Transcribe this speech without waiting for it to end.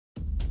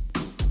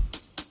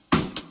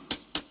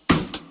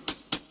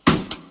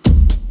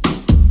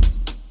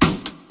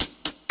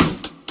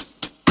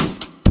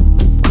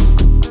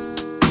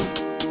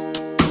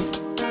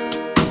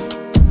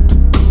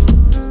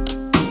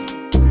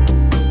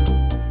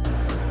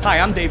Hi,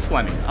 I'm Dave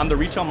Fleming. I'm the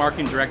Retail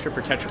Marketing Director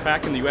for Tetra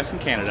Pak in the US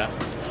and Canada,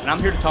 and I'm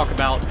here to talk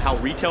about how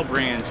retail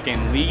brands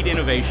can lead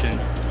innovation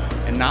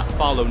and not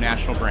follow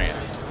national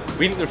brands.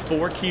 We think there's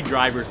 4 key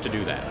drivers to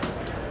do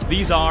that.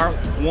 These are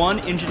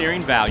 1,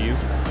 engineering value,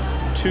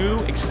 2,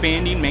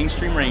 expanding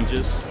mainstream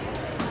ranges,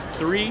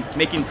 3,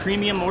 making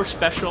premium more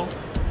special,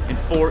 and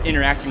 4,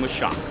 interacting with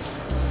shoppers.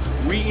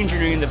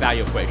 Re-engineering the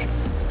value equation.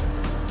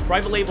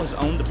 Private label has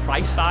owned the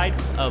price side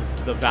of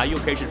the value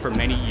equation for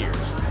many years.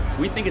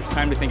 We think it's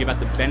time to think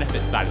about the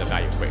benefit side of the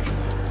value equation.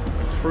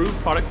 Improve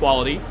product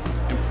quality,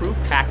 improve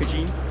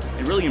packaging,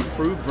 and really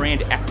improve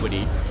brand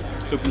equity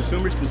so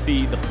consumers can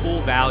see the full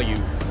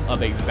value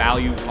of a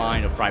value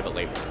line of private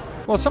label.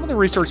 Well, some of the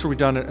research we've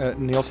done at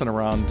Nielsen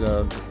around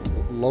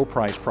low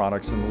price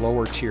products and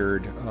lower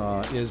tiered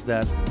is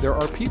that there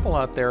are people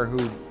out there who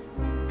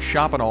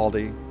shop at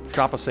Aldi,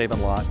 shop a Save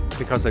and Lot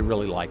because they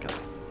really like it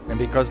and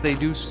because they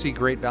do see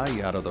great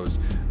value out of those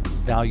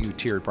value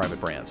tiered private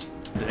brands.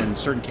 In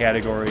certain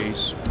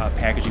categories,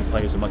 packaging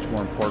plays a much more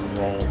important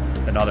role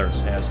than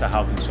others as to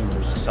how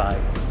consumers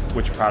decide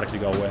which product to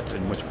go with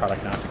and which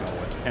product not to go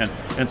with. And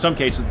in some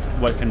cases,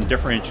 what can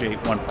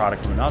differentiate one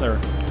product from another,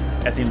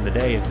 at the end of the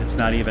day, it's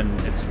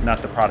not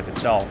the product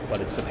itself, but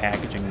it's the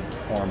packaging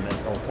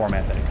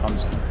format that it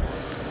comes in.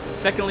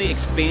 Secondly,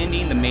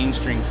 expanding the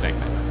mainstream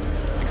segment.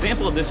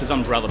 Example of this is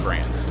umbrella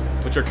brands,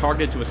 which are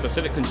targeted to a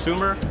specific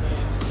consumer,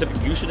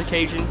 specific usage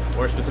occasion,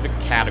 or a specific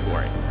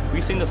category.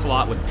 We've seen this a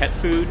lot with pet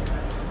food,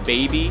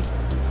 baby,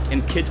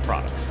 and kids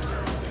products.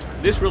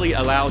 This really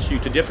allows you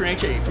to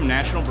differentiate from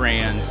national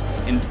brands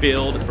and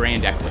build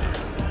brand equity.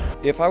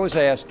 If I was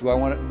asked, do I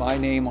want my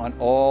name on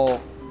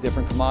all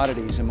different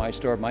commodities in my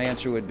store, my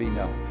answer would be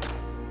no.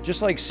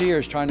 Just like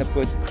Sears trying to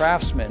put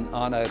Craftsman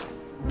on a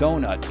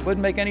donut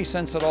wouldn't make any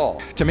sense at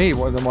all. To me,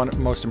 one of the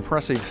most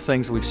impressive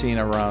things we've seen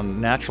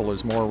around natural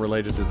is more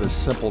related to this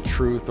simple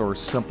truth or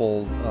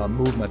simple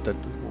movement that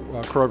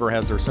Kroger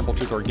has their Simple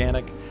Truth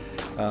Organic.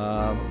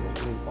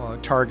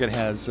 Target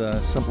has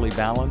Simply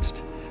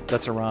Balanced.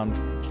 That's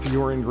around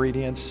fewer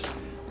ingredients,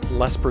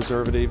 less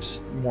preservatives,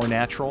 more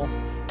natural.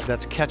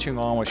 That's catching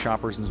on with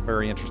shoppers in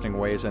very interesting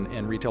ways,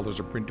 and retailers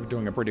are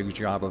doing a pretty good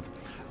job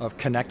of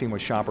connecting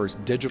with shoppers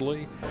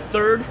digitally.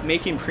 Third,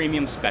 making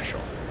premium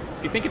special.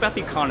 If you think about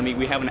the economy,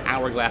 we have an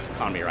hourglass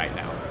economy right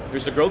now.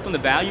 There's the growth on the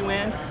value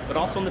end, but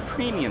also on the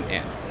premium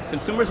end.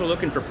 Consumers are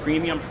looking for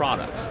premium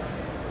products.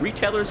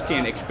 Retailers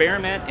can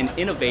experiment and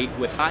innovate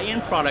with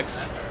high-end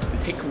products and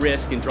take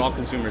risk and draw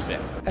consumers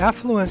in.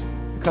 Affluent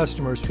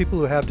customers, people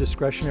who have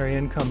discretionary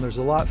income, there's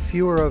a lot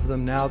fewer of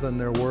them now than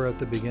there were at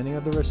the beginning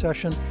of the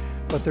recession,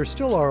 but there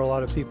still are a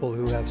lot of people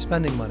who have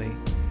spending money.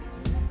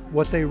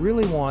 What they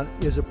really want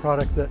is a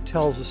product that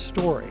tells a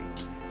story.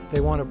 They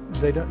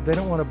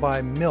don't want to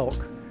buy milk.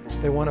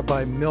 They want to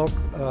buy milk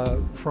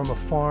from a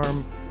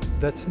farm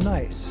that's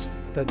nice,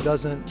 that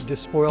doesn't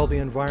despoil the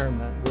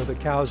environment, where the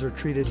cows are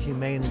treated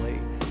humanely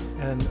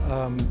and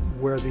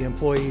where the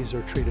employees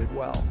are treated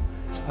well.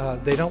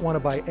 They don't want to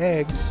buy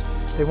eggs.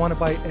 They want to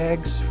buy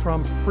eggs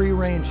from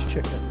free-range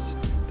chickens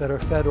that are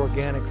fed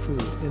organic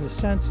food. In a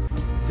sense,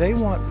 they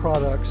want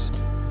products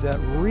that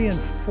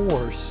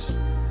reinforce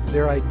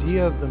their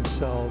idea of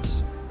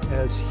themselves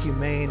as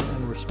humane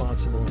and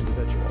responsible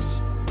individuals.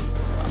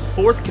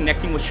 Fourth,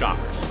 connecting with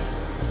shoppers.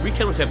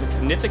 Retailers have a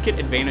significant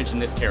advantage in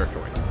this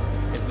territory,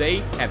 as they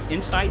have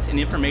insights and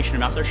information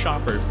about their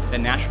shoppers that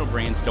national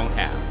brands don't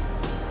have.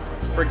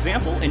 For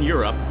example, in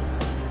Europe,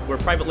 where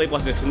private label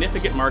has a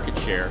significant market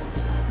share,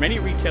 many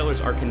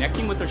retailers are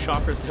connecting with their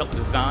shoppers to help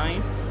design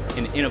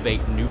and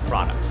innovate new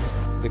products.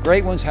 The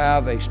great ones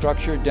have a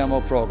structured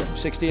demo program,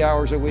 60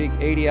 hours a week,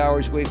 80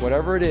 hours a week,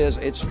 whatever it is,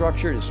 it's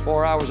structured, it's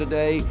 4 hours a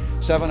day,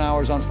 7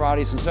 hours on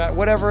Fridays and Saturdays,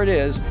 whatever it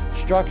is,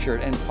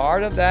 structured. And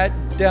part of that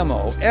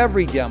demo,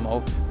 every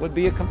demo, would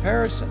be a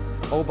comparison.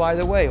 Oh, by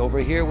the way, over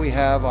here we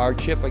have our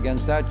chip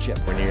against that chip.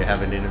 When you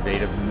have an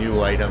innovative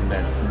new item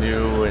that's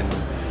new, and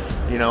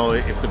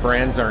if the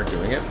brands aren't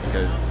doing it,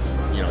 because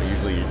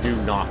usually you do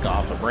knock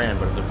off a brand,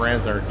 but if the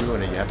brands aren't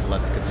doing it, you have to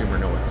let the consumer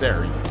know it's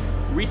there.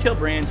 Retail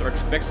brands are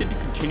expected to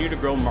continue to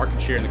grow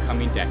market share in the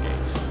coming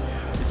decades.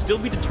 It's still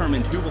be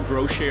determined who will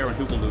grow share and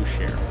who will lose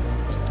share.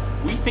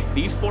 We think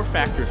these 4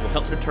 factors will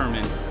help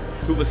determine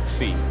who will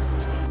succeed.